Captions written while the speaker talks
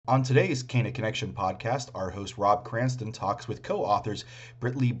On today's Cana Connection podcast, our host Rob Cranston talks with co-authors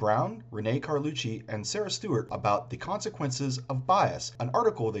Britt Lee Brown, Renee Carlucci, and Sarah Stewart about the consequences of bias, an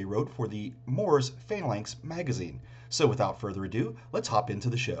article they wrote for the Moores Phalanx magazine. So without further ado, let's hop into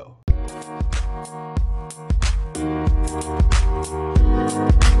the show.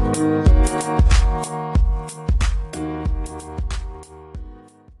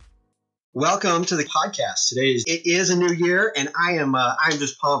 Welcome to the podcast. It is a new year, and I'm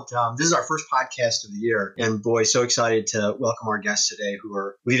just pumped. This is our first podcast of the year, and boy, so excited to welcome our guests today, who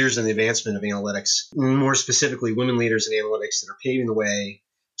are leaders in the advancement of analytics, more specifically, women leaders in analytics that are paving the way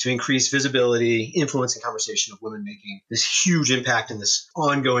to increase visibility, influence, and conversation of women making this huge impact in this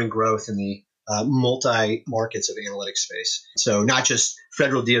ongoing growth in the multi-markets of analytics space. So not just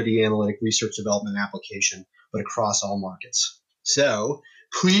federal DoD analytic research development and application, but across all markets. So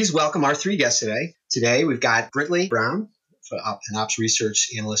please welcome our three guests today. Today, we've got Britt Lee Brown, an ops research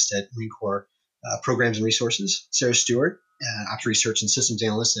analyst at Marine Corps Programs and Resources, Sarah Stewart, an ops research and systems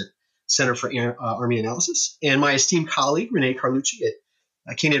analyst at Center for Army Analysis, and my esteemed colleague, Renee Carlucci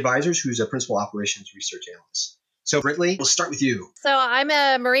at Cana Advisors, who's a principal operations research analyst. So, Britt Lee, we'll start with you. So I'm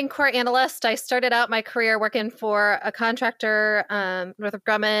a Marine Corps analyst. I started out my career working for a contractor, Northrop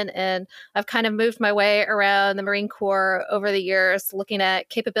Grumman, and I've kind of moved my way around the Marine Corps over the years, looking at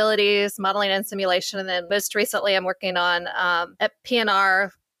capabilities, modeling and simulation. And then most recently, I'm working on at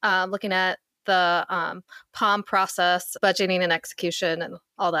PNR, looking at the POM process, budgeting and execution and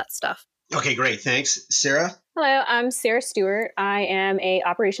all that stuff. Okay, great. Thanks. Sarah? Hello, I'm Sarah Stewart. I am a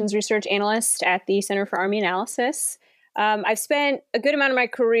operations research analyst at the Center for Army Analysis. I've spent a good amount of my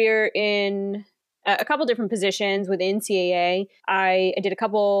career in a couple different positions within CAA. I did a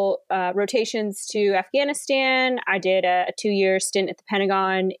couple rotations to Afghanistan. I did a 2-year stint at the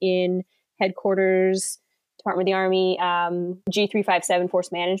Pentagon in headquarters, Department of the Army, G357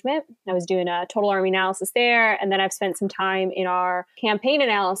 Force Management. I was doing a total Army analysis there. And then I've spent some time in our campaign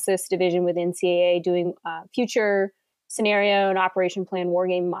analysis division within CAA doing future scenario and operation plan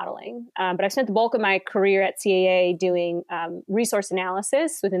wargame modeling. But I've spent the bulk of my career at CAA doing resource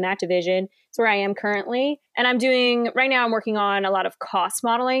analysis within that division. It's where I am currently. And right now I'm working on a lot of cost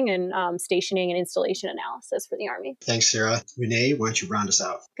modeling and stationing and installation analysis for the Army. Thanks, Sarah. Renee, why don't you round us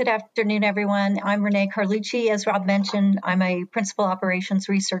out? Good afternoon, everyone. I'm Renee Carlucci. As Rob mentioned, I'm a principal operations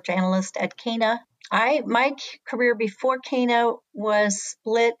research analyst at Cana. My career before Cana was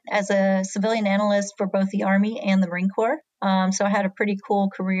split as a civilian analyst for both the Army and the Marine Corps. So I had a pretty cool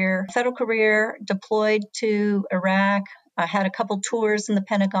career, federal career, deployed to Iraq. I had a couple tours in the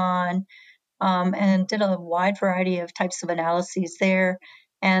Pentagon and did a wide variety of types of analyses there.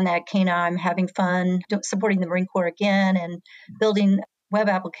 And at Cana, I'm having fun supporting the Marine Corps again and building web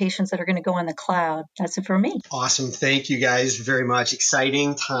applications that are going to go on the cloud. That's it for me. Awesome. Thank you guys very much.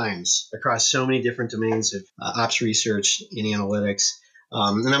 Exciting times across so many different domains of ops research and analytics.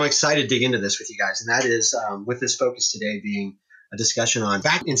 And I'm excited to dig into this with you guys. And that is with this focus today being a discussion on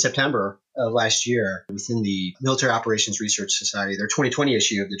back in September of last year within the Military Operations Research Society, their 2020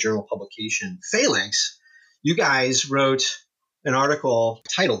 issue of the journal publication Phalanx. You guys wrote an article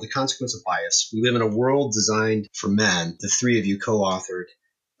titled The Consequence of Bias. We live in a world designed for men. The three of you co-authored.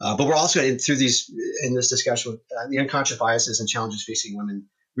 But we're also in this discussion with the unconscious biases and challenges facing women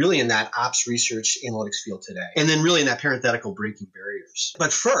really in that ops research analytics field today. And then really in that parenthetical breaking barriers.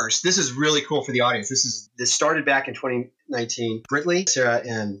 But first, this is really cool for the audience. This started back in 2019. Britt Lee, Sarah,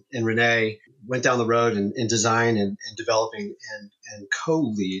 and Renee went down the road and designed and developing and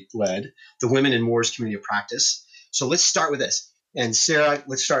co-led the Women in Moores Community of Practice. So let's start with this. And Sarah,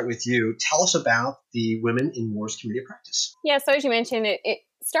 let's start with you. Tell us about the Women in Moores Community of Practice. Yeah, so as you mentioned, it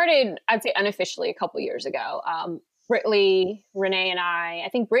started, I'd say, unofficially a couple years ago. Britt Lee, Renee, and I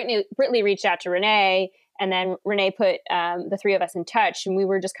think Britt Lee reached out to Renee, and then Renee put the three of us in touch. And we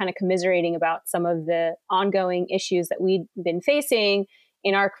were just kind of commiserating about some of the ongoing issues that we'd been facing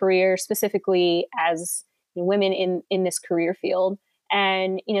in our career, specifically as women in this career field.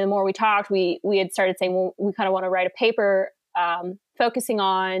 And, the more we talked, we had started saying, well, we kind of want to write a paper focusing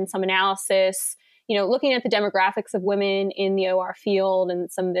on some analysis, looking at the demographics of women in the OR field and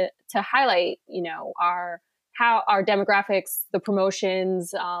to highlight, how our demographics, the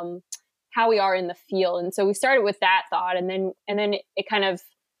promotions, how we are in the field. And so we started with that thought. And then it kind of,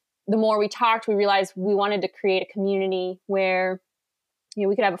 the more we talked, we realized we wanted to create a community where,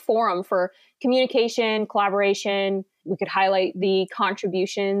 we could have a forum for communication, collaboration. We could highlight the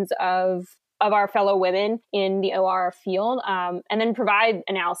contributions of our fellow women in the OR field, and then provide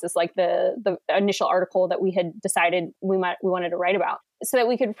analysis like the initial article that we had decided we wanted to write about, so that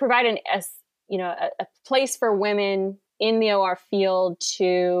we could provide a place for women in the OR field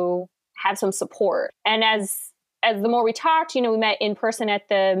to have some support. And as the more we talked, we met in person at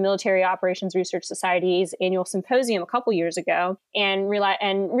the Military Operations Research Society's annual symposium a couple years ago, and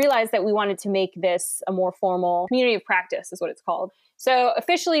realized that we wanted to make this a more formal community of practice, is what it's called. So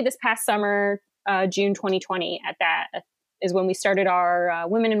officially this past summer, June 2020, is when we started our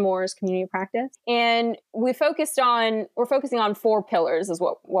Women in Moors community of practice. And we're focusing on 4 pillars is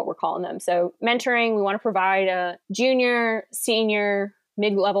what we're calling them. So mentoring, we want to provide a junior, senior,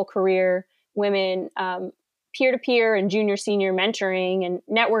 mid-level career women, peer-to-peer and junior senior mentoring and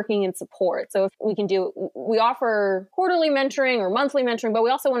networking and support. So if we offer quarterly mentoring or monthly mentoring, but we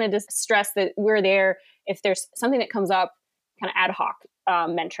also wanted to stress that we're there if there's something that comes up, kind of ad hoc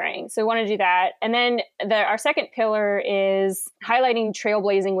mentoring. So we want to do that. And then our second pillar is highlighting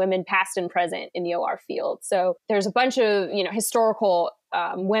trailblazing women past and present in the OR field. So there's a bunch of, historical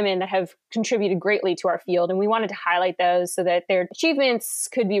women that have contributed greatly to our field. And we wanted to highlight those so that their achievements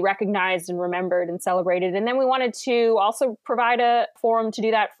could be recognized and remembered and celebrated. And then we wanted to also provide a forum to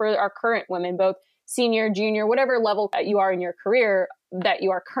do that for our current women, both senior, junior, whatever level that you are in your career that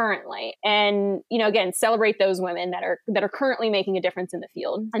you are currently. And, again, celebrate those women that are currently making a difference in the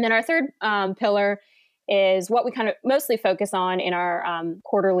field. And then our third pillar is what we kind of mostly focus on in our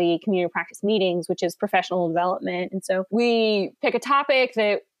quarterly community practice meetings, which is professional development. And so we pick a topic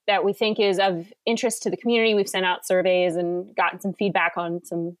that we think is of interest to the community. We've sent out surveys and gotten some feedback on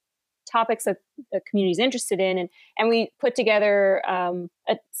some topics that the community is interested in. And we put together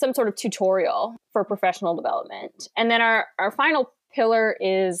some sort of tutorial for professional development. And then our final pillar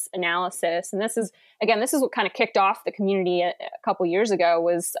is analysis. And this is what kind of kicked off the community a couple years ago,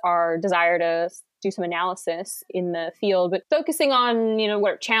 was our desire to do some analysis in the field, but focusing on,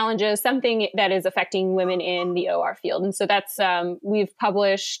 what are challenges, something that is affecting women in the OR field. And so that's, we've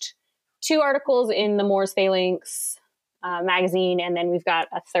published 2 articles in the Moors Phalanx magazine, and then we've got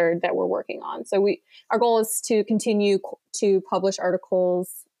a third that we're working on. So our goal is to continue to publish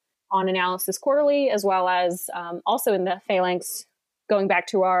articles on analysis quarterly, as well as also in the Phalanx, going back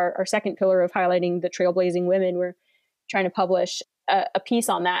to our second pillar of highlighting the trailblazing women. We're trying to publish a piece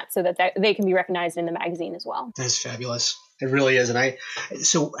on that so that they can be recognized in the magazine as well. That's fabulous. It really is. And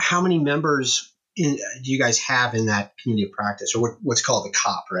so how many members do you guys have in that community of practice, or what's called the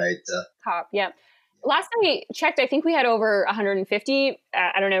COP, right? The COP, yeah. Last time we checked, I think we had over 150.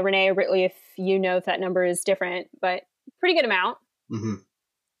 I don't know, Renee or Britley, if you know if that number is different, but pretty good amount. Mm-hmm.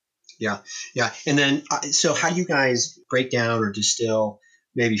 Yeah. And then, so how do you guys break down or distill,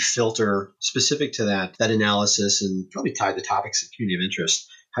 maybe filter specific to that analysis, and probably tie the topics of community of interest?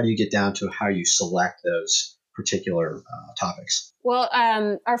 How do you get down to how you select those particular topics? Well,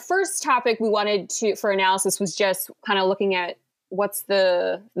 our first topic we wanted for analysis was just kind of looking at what's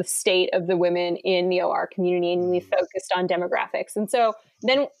the state of the women in the OR community, and we focused on demographics. And so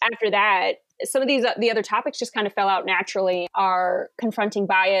then after that, some of the other topics just kind of fell out naturally. Our confronting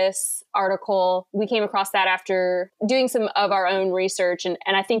bias article, we came across that after doing some of our own research. And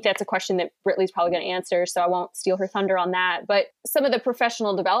I think that's a question that Britley's probably going to answer, so I won't steal her thunder on that. But some of the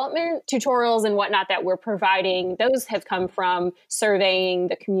professional development tutorials and whatnot that we're providing, those have come from surveying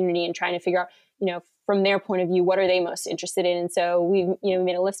the community and trying to figure out, from their point of view, what are they most interested in? And so we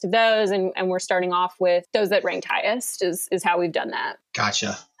made a list of those, and we're starting off with those that ranked highest is how we've done that.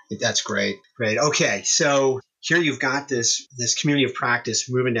 Gotcha. That's great. Okay. So here you've got this community of practice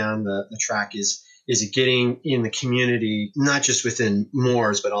moving down the track. Is it getting in the community, not just within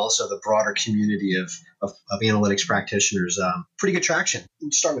Moors, but also the broader community of analytics practitioners? Pretty good traction.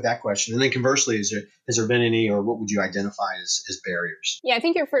 Let's start with that question. And then conversely, has there been any, or what would you identify as barriers? Yeah, I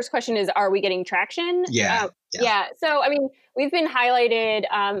think your first question is, are we getting traction? Yeah. So, we've been highlighted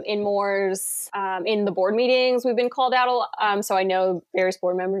in Moors, in the board meetings. We've been called out a lot. So I know various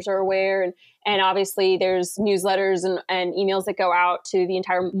board members are aware. And obviously there's newsletters and emails that go out to the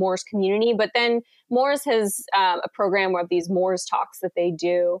entire Moors community. But then Moors has a program of these Moors talks that they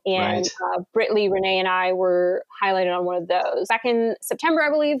do. And Britley, Renee, and I were highlighted on one of those. Back in September, I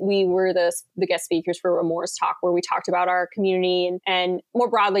believe, we were the guest speakers for a Moors talk, where we talked about our community and more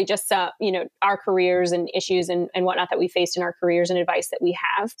broadly, just our careers and issues and whatnot that we faced in our careers and advice that we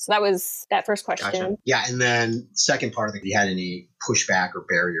have. So that was that first question. Gotcha. Yeah. And then second part of it, you had any pushback or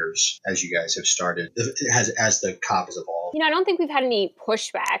barriers as you guys have started, as the COP has evolved? I don't think we've had any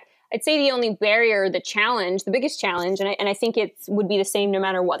pushback. I'd say the only barrier, the biggest challenge, and I think it would be the same no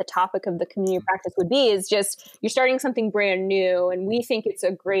matter what the topic of the community practice would be, is just you're starting something brand new. And we think it's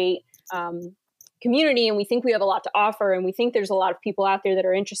a great community and we think we have a lot to offer and we think there's a lot of people out there that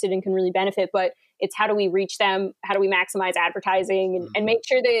are interested and can really benefit, but it's how do we reach them? How do we maximize advertising and make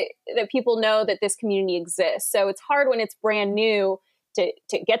sure that people know that this community exists? So it's hard when it's brand new to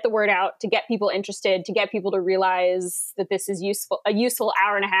get the word out, to get people interested, to get people to realize that this is a useful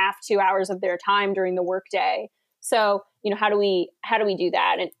hour and a half, 2 hours of their time during the workday. So, how do we do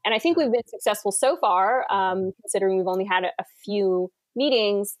that? And I think we've been successful so far, considering we've only had a few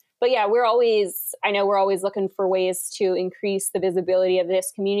meetings. But yeah, we're always looking for ways to increase the visibility of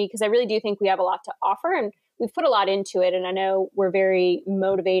this community, because I really do think we have a lot to offer and we've put a lot into it. And I know we're very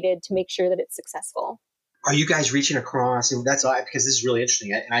motivated to make sure that it's successful. Are you guys reaching across? And that's because this is really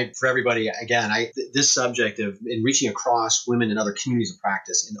interesting. And for everybody, again, this subject of reaching across women in other communities of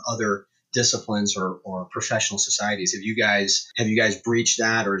practice in other disciplines or professional societies. Have you guys breached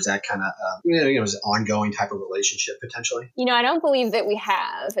that, or is that kind of is an ongoing type of relationship potentially? I don't believe that we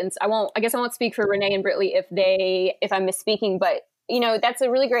have, and I guess I won't speak for Renee and Britley if I'm misspeaking, but that's a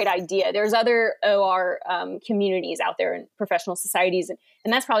really great idea. There's other OR communities out there in professional societies,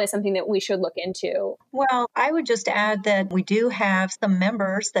 and that's probably something that we should look into. Well, I would just add that we do have some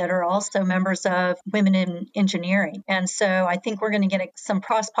members that are also members of Women in Engineering. And so I think we're going to get some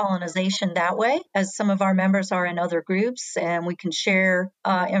cross-pollination that way, as some of our members are in other groups and we can share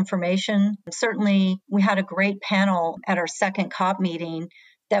information. Certainly, we had a great panel at our second COP meeting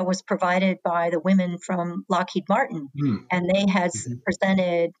that was provided by the women from Lockheed Martin. And they had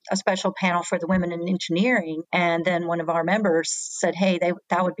presented a special panel for the women in engineering. And then one of our members said, hey,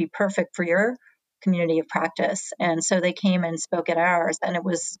 that would be perfect for your community of practice. And so they came and spoke at ours, and it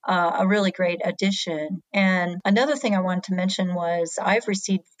was a really great addition. And another thing I wanted to mention was I've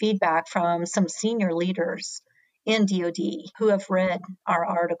received feedback from some senior leaders in DoD who have read our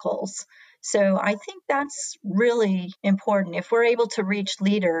articles. So I think that's really important if we're able to reach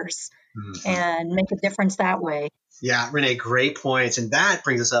leaders and make a difference that way. Yeah, Renee, great points. And that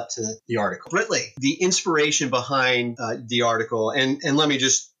brings us up to the article. Britley, the inspiration behind the article, and let me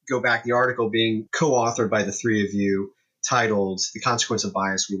just go back, the article being co-authored by the three of you, titled The Consequence of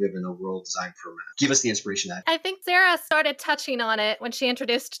Bias We Live in a World Designed for Men. Give us the inspiration of that. I think Sarah started touching on it when she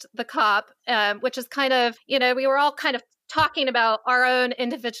introduced the COP, which is kind of, we were all kind of talking about our own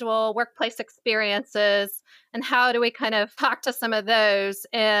individual workplace experiences and how do we kind of talk to some of those.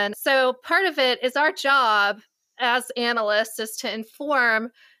 And so part of it is our job as analysts is to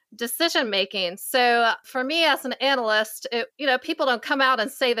inform decision making. So for me as an analyst, people don't come out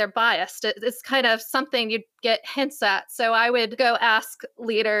and say they're biased. It's kind of something you get hints at. So I would go ask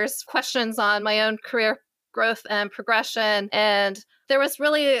leaders questions on my own career growth and progression. And there was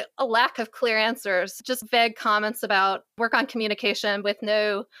really a lack of clear answers, just vague comments about work on communication with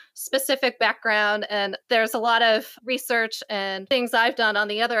no specific background. And there's a lot of research and things I've done on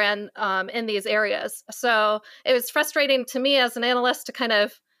the other end in these areas. So it was frustrating to me as an analyst to kind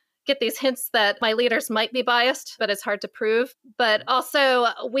of get these hints that my leaders might be biased, but it's hard to prove. But also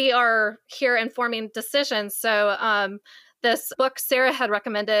we are here informing decisions. So this book Sarah had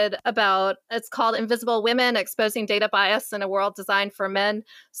recommended it's called Invisible Women, Exposing Data Bias in a World Designed for Men.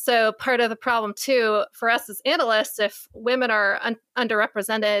 So part of the problem too, for us as analysts, if women are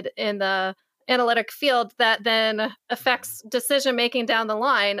underrepresented in the analytic field, that then affects decision-making down the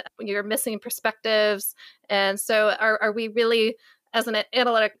line. You're missing perspectives. And so are we really, as an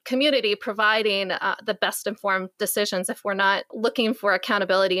analytic community, providing the best informed decisions if we're not looking for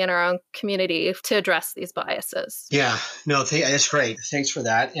accountability in our own community to address these biases? Yeah, no, that's great. Thanks for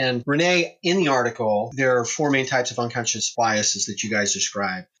that. And Renee, in the article, there are 4 main types of unconscious biases that you guys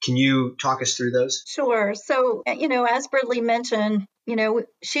describe. Can you talk us through those? Sure. So, as Britley mentioned,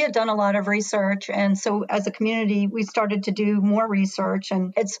 she had done a lot of research. And so as a community, we started to do more research.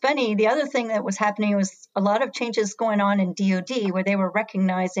 And it's funny, the other thing that was happening was a lot of changes going on in DoD where they were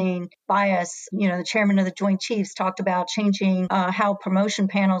recognizing bias. The chairman of the Joint Chiefs talked about changing how promotion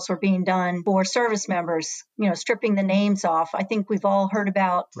panels were being done for service members, stripping the names off. I think we've all heard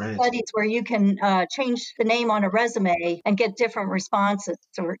about studies where you can change the name on a resume and get different responses.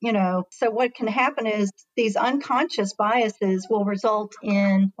 So what can happen is these unconscious biases will result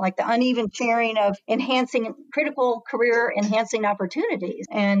in like the uneven sharing of critical career enhancing opportunities.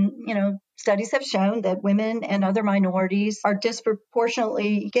 And, studies have shown that women and other minorities are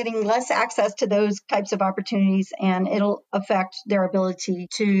disproportionately getting less access to those types of opportunities, and it'll affect their ability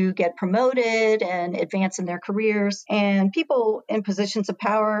to get promoted and advance in their careers. And people in positions of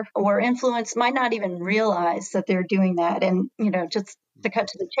power or influence might not even realize that they're doing that. And, just to cut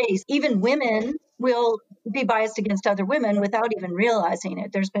to the chase, even women will be biased against other women without even realizing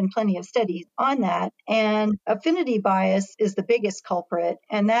it. There's been plenty of studies on that. And affinity bias is the biggest culprit.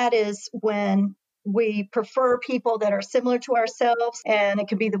 And that is when we prefer people that are similar to ourselves, and it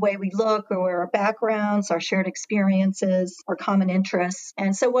could be the way we look or our backgrounds, our shared experiences, our common interests.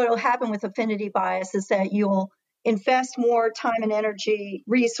 And so what will happen with affinity bias is that you'll invest more time and energy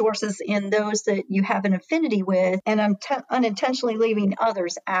resources in those that you have an affinity with and unintentionally leaving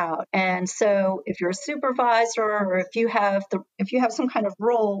others out. And so if you're a supervisor or if you have some kind of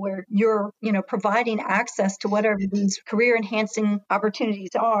role where you're, providing access to whatever these career enhancing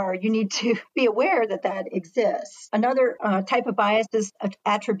opportunities are, you need to be aware that that exists. Another type of bias is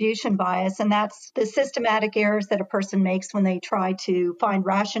attribution bias, and that's the systematic errors that a person makes when they try to find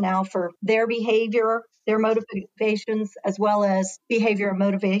rationale for their behavior, their motivations, as well as behavior and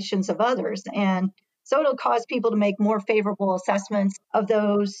motivations of others. And so it'll cause people to make more favorable assessments of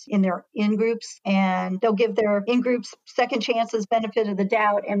those in their in-groups, and they'll give their in-groups second chances, benefit of the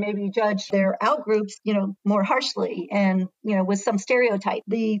doubt, and maybe judge their out-groups, more harshly and, with some stereotype.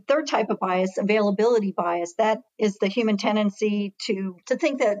 The third type of bias, availability bias, that is the human tendency to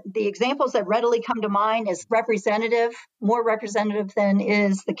think that the examples that readily come to mind is more representative than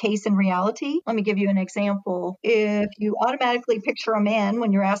is the case in reality. Let me give you an example. If you automatically picture a man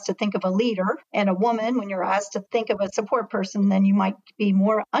when you're asked to think of a leader and a woman when you're asked to think of a support person, then you might be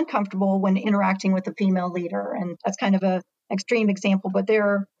more uncomfortable when interacting with a female leader. And that's kind of an extreme example, but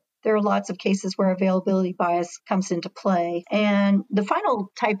there are lots of cases where availability bias comes into play. And the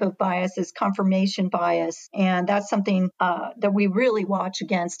final type of bias is confirmation bias. And that's something that we really watch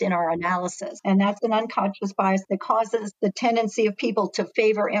against in our analysis. And that's an unconscious bias that causes the tendency of people to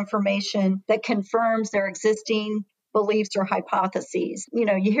favor information that confirms their existing beliefs or hypotheses.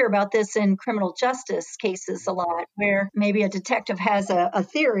 You hear about this in criminal justice cases a lot, where maybe a detective has a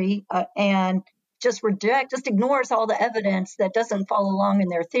theory and just ignores all the evidence that doesn't follow along in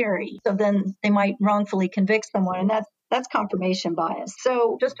their theory. So then they might wrongfully convict someone, and that's confirmation bias.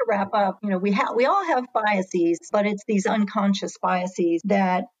 So just to wrap up, we all have biases, but it's these unconscious biases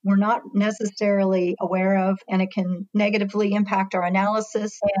that we're not necessarily aware of, and it can negatively impact our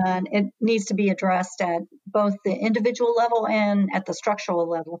analysis, and it needs to be addressed at both the individual level and at the structural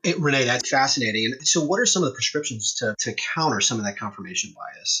level. Renee, that's fascinating. And so what are some of the prescriptions to counter some of that confirmation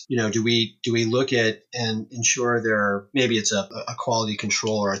bias? Do we look at and ensure maybe it's a quality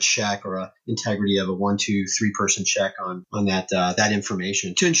control or a check or a integrity of a 1, 2, 3 person check on that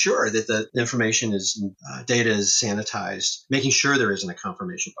information to ensure that the information data is sanitized, making sure there isn't a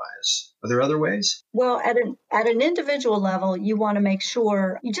confirmation bias? Are there other ways? Well, at an individual level, you want to make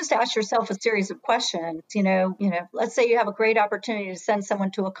sure you just ask yourself a series of questions. Let's say you have a great opportunity to send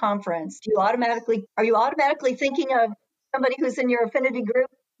someone to a conference. Are you automatically thinking of somebody who's in your affinity group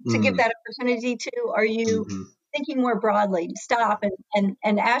to give that opportunity to? Are you thinking more broadly? Stop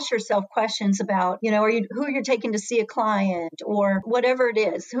and ask yourself questions about, who you're taking to see a client or whatever it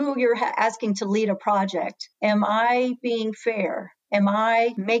is, who you're asking to lead a project. Am I being fair? Am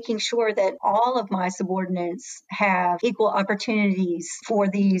I making sure that all of my subordinates have equal opportunities for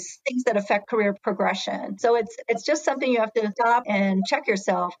these things that affect career progression? So it's just something you have to stop and check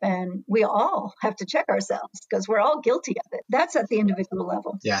yourself. And we all have to check ourselves because we're all guilty of it. That's at the individual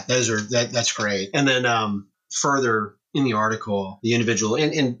level. Yeah, that's great. And then further in the article, the individual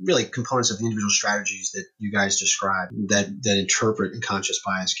and really components of the individual strategies that you guys describe that interpret unconscious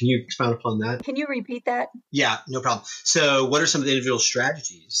bias. Can you expound upon that? Can you repeat that? Yeah, no problem. So what are some of the individual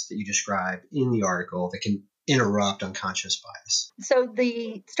strategies that you describe in the article that can interrupt unconscious bias? So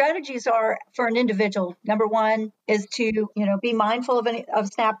the strategies are for an individual. Number one is to, be mindful of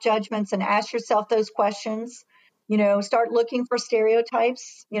snap judgments and ask yourself those questions. Start looking for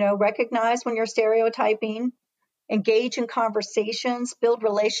stereotypes, recognize when you're stereotyping. Engage in conversations, build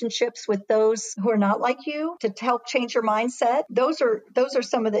relationships with those who are not like you to help change your mindset. Those are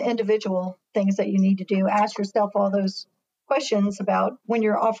some of the individual things that you need to do. Ask yourself all those questions about when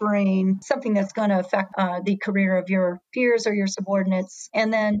you're offering something that's going to affect the career of your peers or your subordinates.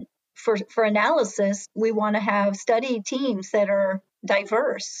 And then for analysis, we want to have study teams that are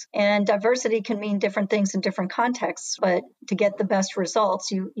diverse, and diversity can mean different things in different contexts, but to get the best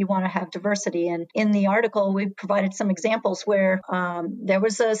results, you want to have diversity. And in the article, we provided some examples where there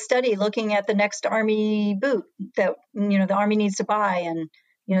was a study looking at the next Army boot that, the Army needs to buy. And,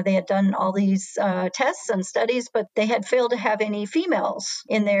 they had done all these tests and studies, but they had failed to have any females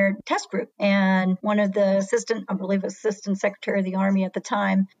in their test group. And one of the assistant Secretary of the Army at the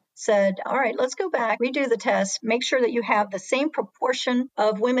time said, all right, let's go back, redo the test, make sure that you have the same proportion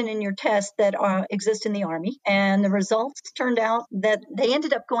of women in your test that exist in the Army. And the results turned out that they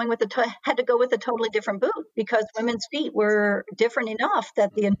ended up going with had to go with a totally different boot because women's feet were different enough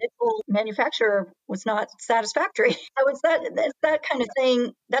that the initial manufacturer was not satisfactory. So it's that kind of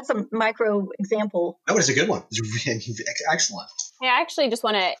thing. That's a micro example. That was a good one. It's excellent. Yeah, I actually just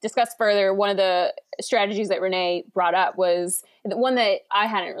want to discuss further. One of the strategies that Renee brought up was the one that I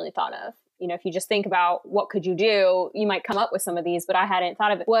hadn't really thought of. You know, if you just think about what could you do, you might come up with some of these, but I hadn't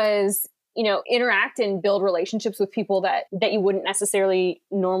thought of it, was, you know, interact and build relationships with people that you wouldn't necessarily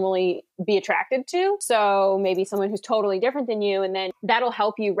normally be attracted to. So maybe someone who's totally different than you, and then that'll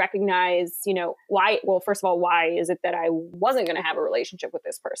help you recognize, you know, why, well, first of all, why is it that I wasn't going to have a relationship with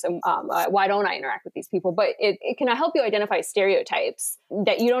this person? Why don't I interact with these people? But it can help you identify stereotypes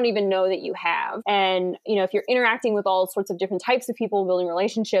that you don't even know that you have. And, you know, if you're interacting with all sorts of different types of people, building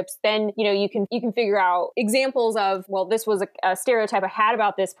relationships, then, you know, you can figure out examples of, well, this was a stereotype I had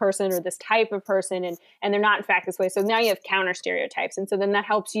about this person or this type of person, and they're not in fact this way. So now you have counter stereotypes. And so then that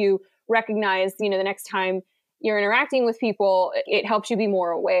helps you recognize, you know, the next time you're interacting with people, it helps you be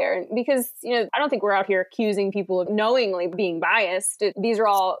more aware. Because, you know, I don't think we're out here accusing people of knowingly being biased. These are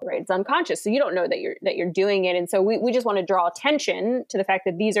all, right, it's unconscious. So you don't know that you're doing it. And so we just want to draw attention to the fact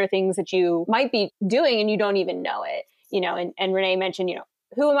that these are things that you might be doing and you don't even know it. You know, and Renee mentioned, you know,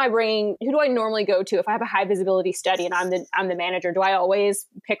 who am I bringing? Who do I normally go to if I have a high visibility study and I'm the manager? Do I always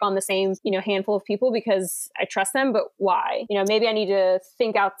pick on the same, you know, handful of people because I trust them? But why? You know, maybe I need to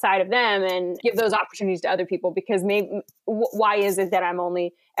think outside of them and give those opportunities to other people, because maybe why is it that I'm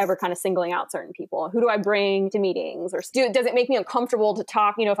only ever kind of singling out certain people? Who do I bring to meetings? Or does it make me uncomfortable to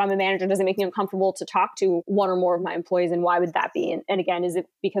talk? You know, if I'm a manager, does it make me uncomfortable to talk to one or more of my employees? And why would that be? And again, is it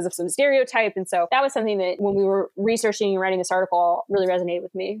because of some stereotype? And so that was something that when we were researching and writing this article really resonated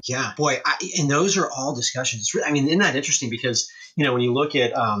with me. Yeah, boy. And those are all discussions. I mean, isn't that interesting? Because, you know, when you look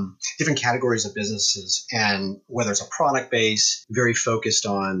at different categories of businesses, and whether it's a product base, very focused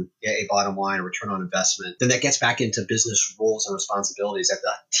on a bottom line, a return on investment, then that gets back into business roles and responsibilities at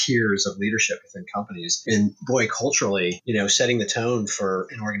the tiers of leadership within companies. And boy, culturally, you know, setting the tone for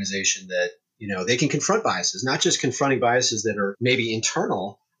an organization that, you know, they can confront biases, not just confronting biases that are maybe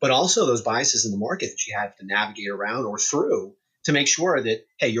internal, but also those biases in the market that you have to navigate around or through to make sure that,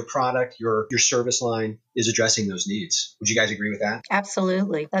 hey, your product, your service line is addressing those needs. Would you guys agree with that?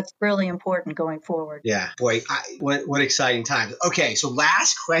 Absolutely. That's really important going forward. Yeah, boy, what exciting times. Okay, so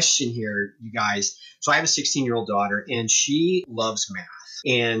last question here, you guys. So I have a 16-year-old daughter, and she loves math.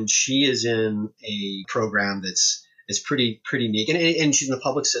 And she is in a program that's pretty neat. And she's in the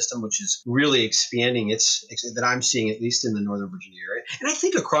public system, which is really expanding that I'm seeing, at least in the Northern Virginia area. And I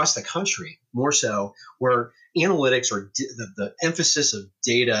think across the country, more so, where analytics or the emphasis of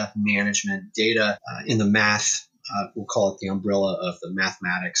data management, data in the math, we'll call it the umbrella of the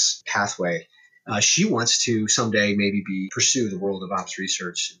mathematics pathway. She wants to someday maybe pursue the world of ops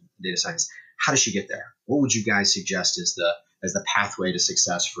research and data science. How does she get there? What would you guys suggest as the pathway to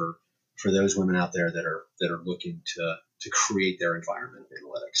success for those women out there that are looking to create their environment of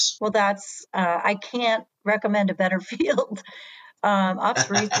analytics? Well, I can't recommend a better field. Ops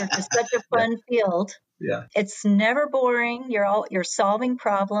research is such a fun field. Yeah. It's never boring. You're solving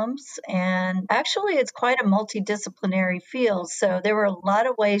problems, and actually it's quite a multidisciplinary field. So there were a lot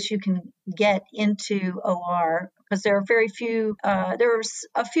of ways you can get into OR, because there are very few, there's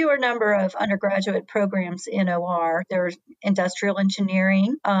a fewer number of undergraduate programs in OR. There's industrial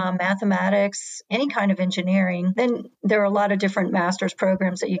engineering, mathematics, any kind of engineering. Then there are a lot of different master's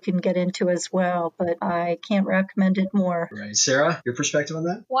programs that you can get into as well, but I can't recommend it more. Right. Sarah, your perspective on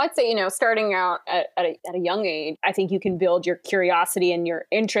that? Well, I'd say, you know, starting out at a young age, I think you can build your curiosity and your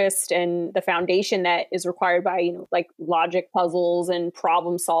interest and the foundation that is required by, you know, like logic puzzles and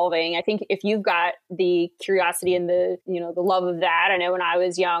problem solving. I think if you've got the curiosity and the love of that. I know when I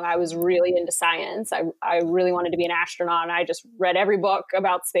was young, I was really into science. I really wanted to be an astronaut, and I just read every book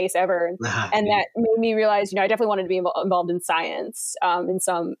about space ever. And that made me realize, you know, I definitely wanted to be involved in science in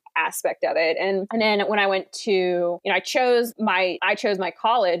some aspect of it. And then when I went to, you know, I chose my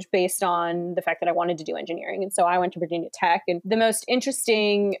college based on the fact that I wanted to do engineering. And so I went to Virginia Tech. And the most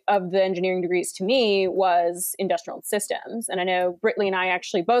interesting of the engineering degrees to me was industrial systems. And I know Britley and I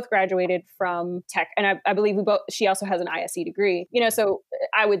actually both graduated from Tech. And I believe she also has an ISE degree. You know, so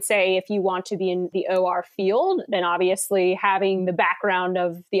I would say if you want to be in the OR field, then obviously having the background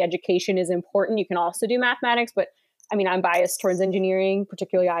of the education is important. You can also do mathematics, but I mean, I'm biased towards engineering,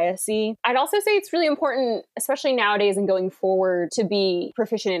 particularly ISC. I'd also say it's really important, especially nowadays and going forward, to be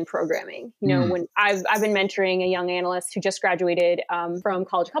proficient in programming. You know, when I've been mentoring a young analyst who just graduated from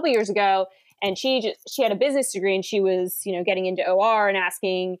college a couple years ago, and she had a business degree, and she was, you know, getting into OR and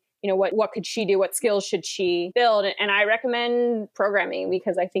asking, you know, what could she do? What skills should she build? And I recommend programming,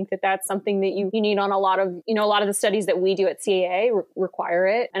 because I think that that's something that you need on a lot of the studies that we do at CAA require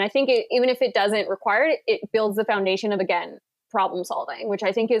it. And I think even if it doesn't require it, it builds the foundation of, again, problem solving, which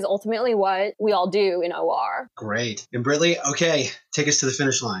I think is ultimately what we all do in OR. Great. And Britley, okay, take us to the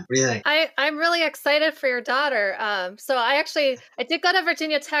finish line. What do you think? I'm really excited for your daughter. So I did go to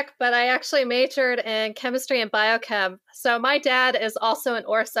Virginia Tech, but I actually majored in chemistry and biochem. So my dad is also an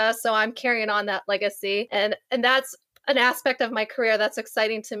ORSA, so I'm carrying on that legacy. And that's an aspect of my career that's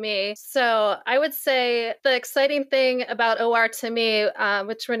exciting to me. So I would say the exciting thing about OR to me,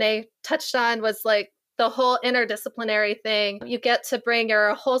 which Renee touched on, was like the whole interdisciplinary thing. You get to bring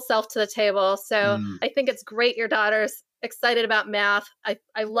your whole self to the table. So I think it's great your daughter's excited about math.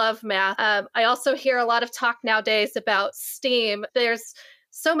 I love math. I also hear a lot of talk nowadays about STEAM. There's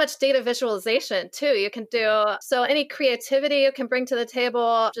so much data visualization too you can do. So any creativity you can bring to the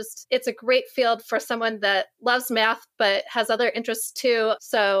table, it's a great field for someone that loves math but has other interests too.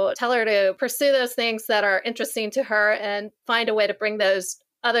 So tell her to pursue those things that are interesting to her and find a way to bring those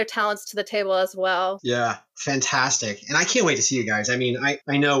other talents to the table as well. Yeah, fantastic. And I can't wait to see you guys. I mean,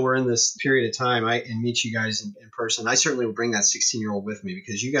 I know we're in this period of time and meet you guys in person. I certainly will bring that 16-year-old with me,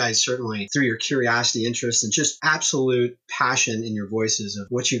 because you guys certainly, through your curiosity, interest, and just absolute passion in your voices of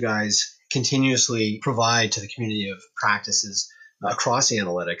what you guys continuously provide to the community of practices across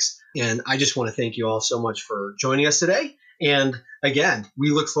analytics. And I just want to thank you all so much for joining us today. And again, we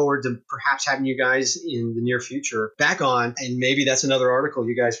look forward to perhaps having you guys in the near future back on. And maybe that's another article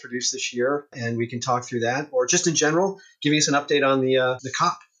you guys produce this year, and we can talk through that. Or just in general, giving us an update on the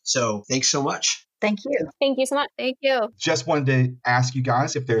COP. So thanks so much. Thank you. Thank you so much. Thank you. Just wanted to ask you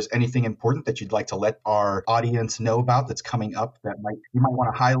guys if there's anything important that you'd like to let our audience know about that's coming up that you might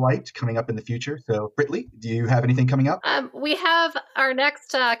want to highlight coming up in the future. So Britley, do you have anything coming up? We have our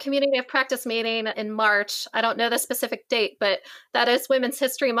next Community of Practice meeting in March. I don't know the specific date, but that is Women's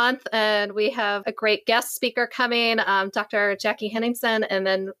History Month. And we have a great guest speaker coming, Dr. Jackie Henningsen. And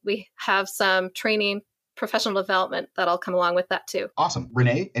then we have some training, professional development that'll come along with that too. Awesome.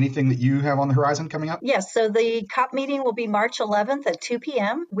 Renee, anything that you have on the horizon coming up? Yes, so the COP meeting will be March 11th at 2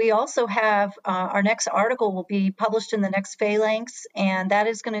 p.m. We also have our next article will be published in the next Phalanx, and that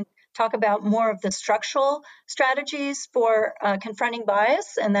is going to talk about more of the structural strategies for confronting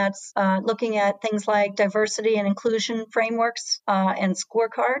bias, and that's looking at things like diversity and inclusion frameworks and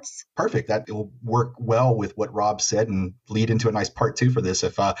scorecards. Perfect. That will work well with what Rob said and lead into a nice part two for this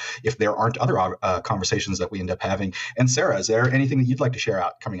if there aren't other conversations that we end up having. And Sarah, is there anything that you'd like to share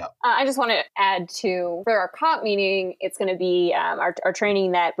out coming up? I just want to add for our COP meeting, it's going to be our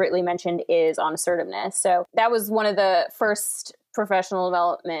training that Britley mentioned is on assertiveness. So that was one of the first professional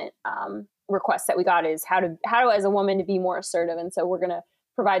development requests that we got, is how to as a woman to be more assertive. And so we're going to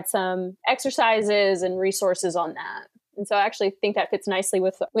provide some exercises and resources on that. And so I actually think that fits nicely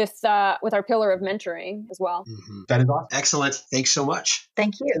with our pillar of mentoring as well. Mm-hmm. That is awesome. Excellent. Thanks so much.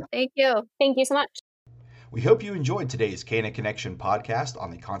 Thank you. Thank you. Thank you so much. We hope you enjoyed today's Cana Connection podcast on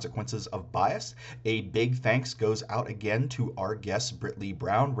the consequences of bias. A big thanks goes out again to our guests, Britley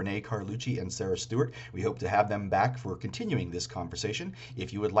Brown, Renee Carlucci, and Sarah Stewart. We hope to have them back for continuing this conversation.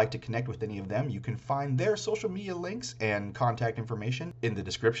 If you would like to connect with any of them, you can find their social media links and contact information in the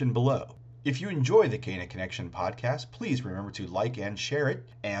description below. If you enjoy the Cana Connection podcast, please remember to like and share it.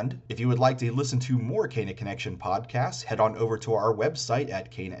 And if you would like to listen to more Cana Connection podcasts, head on over to our website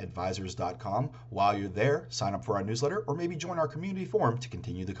at canaadvisors.com. While you're there, sign up for our newsletter or maybe join our community forum to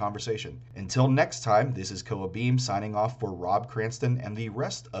continue the conversation. Until next time, this is Koa Beam signing off for Rob Cranston and the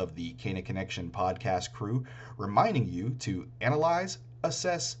rest of the Cana Connection podcast crew, reminding you to analyze,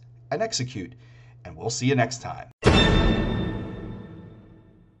 assess, and execute. And we'll see you next time.